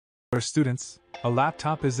For students, a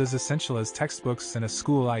laptop is as essential as textbooks and a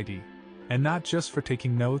school ID, and not just for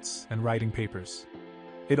taking notes and writing papers.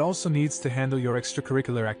 It also needs to handle your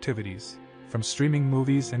extracurricular activities, from streaming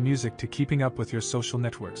movies and music to keeping up with your social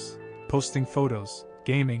networks, posting photos,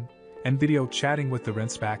 gaming, and video chatting with the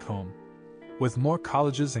rents back home. With more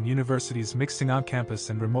colleges and universities mixing on-campus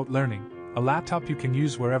and remote learning, a laptop you can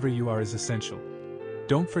use wherever you are is essential.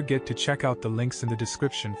 Don't forget to check out the links in the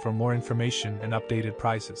description for more information and updated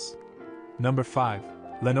prices. Number 5.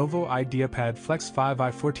 Lenovo IdeaPad Flex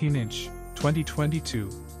 5i 14-inch, 2022.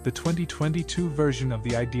 The 2022 version of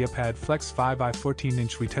the IdeaPad Flex 5i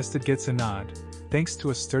 14-inch we tested gets a nod, thanks to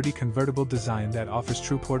a sturdy convertible design that offers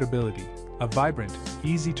true portability, a vibrant,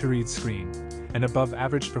 easy-to-read screen, and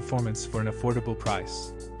above-average performance for an affordable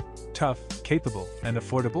price. Tough, capable, and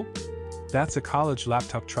affordable? That's a college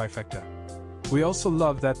laptop trifecta. We also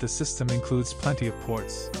love that the system includes plenty of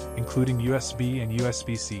ports, including USB and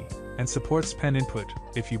USB-C, and supports pen input,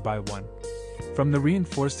 if you buy one. From the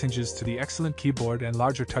reinforced hinges to the excellent keyboard and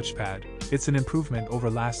larger touchpad, it's an improvement over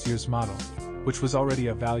last year's model, which was already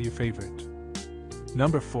a value favorite.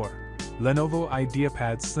 Number 4. Lenovo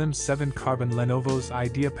IdeaPad Slim 7 Carbon. Lenovo's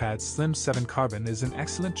IdeaPad Slim 7 Carbon is an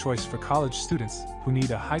excellent choice for college students who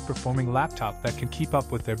need a high-performing laptop that can keep up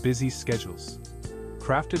with their busy schedules.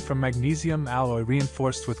 Crafted from magnesium alloy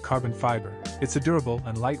reinforced with carbon fiber, it's a durable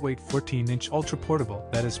and lightweight 14-inch ultra-portable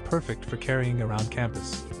that is perfect for carrying around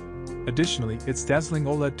campus. Additionally, its dazzling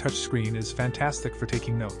OLED touchscreen is fantastic for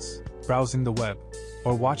taking notes, browsing the web,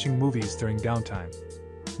 or watching movies during downtime.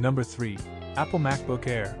 Number 3. Apple MacBook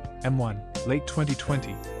Air M1, late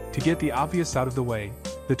 2020. To get the obvious out of the way,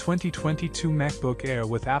 the 2022 MacBook Air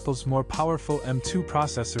with Apple's more powerful M2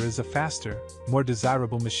 processor is a faster, more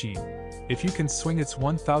desirable machine. If you can swing its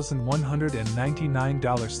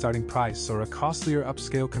 $1,199 starting price or a costlier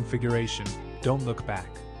upscale configuration, don't look back.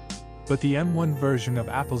 But the M1 version of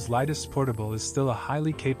Apple's lightest portable is still a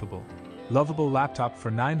highly capable, lovable laptop for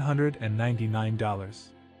 $999.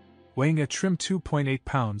 Weighing a trim 2.8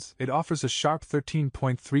 pounds, it offers a sharp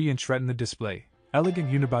 13.3-inch Retina display, elegant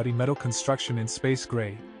unibody metal construction in space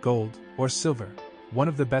gray, gold, or silver, one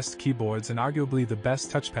of the best keyboards and arguably the best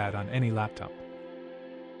touchpad on any laptop.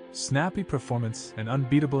 Snappy performance and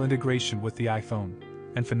unbeatable integration with the iPhone,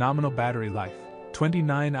 and phenomenal battery life,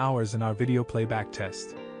 29 hours in our video playback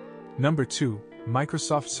test. Number 2.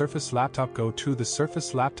 Microsoft Surface Laptop Go 2. The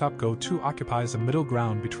Surface Laptop Go 2 occupies a middle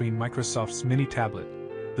ground between Microsoft's mini tablet,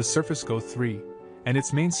 the Surface Go 3, and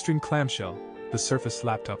its mainstream clamshell, the Surface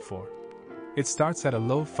Laptop 4. It starts at a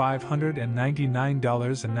low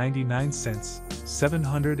 $599.99,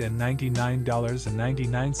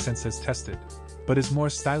 $799.99 as tested, but is more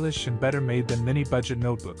stylish and better made than many budget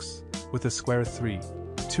notebooks, with a square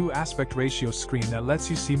 3:2 aspect ratio screen that lets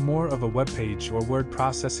you see more of a web page or word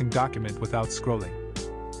processing document without scrolling.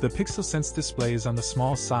 The PixelSense display is on the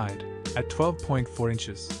small side, at 12.4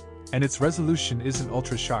 inches, and its resolution isn't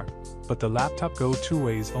ultra-sharp, but the Laptop Go 2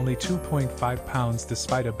 weighs only 2.5 pounds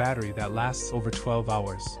despite a battery that lasts over 12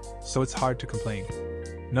 hours, so it's hard to complain.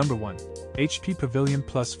 Number 1. HP Pavilion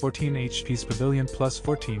Plus 14. HP's Pavilion Plus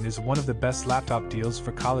 14 is one of the best laptop deals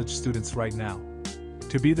for college students right now.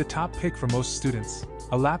 To be the top pick for most students,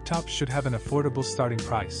 a laptop should have an affordable starting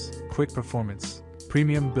price, quick performance,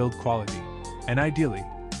 premium build quality, and ideally,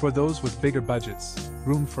 for those with bigger budgets,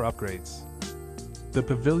 room for upgrades. The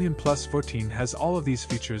Pavilion Plus 14 has all of these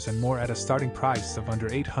features and more at a starting price of under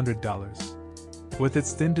 $800. With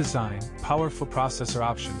its thin design, powerful processor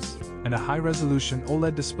options, and a high-resolution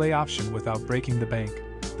OLED display option without breaking the bank,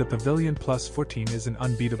 the Pavilion Plus 14 is an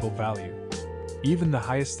unbeatable value. Even the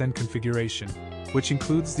highest-end configuration, which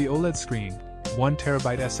includes the OLED screen,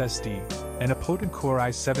 1TB SSD, and a potent Core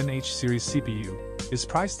i7H series CPU, is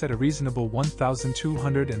priced at a reasonable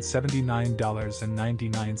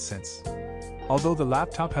 $1,279.99. Although the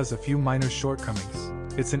laptop has a few minor shortcomings,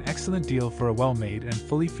 it's an excellent deal for a well-made and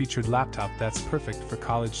fully featured laptop that's perfect for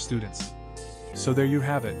college students. So there you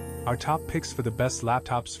have it, our top picks for the best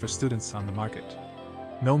laptops for students on the market.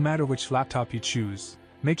 No matter which laptop you choose,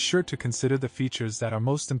 make sure to consider the features that are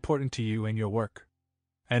most important to you and your work.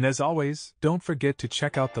 And as always, don't forget to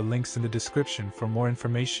check out the links in the description for more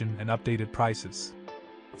information and updated prices.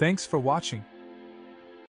 Thanks for watching.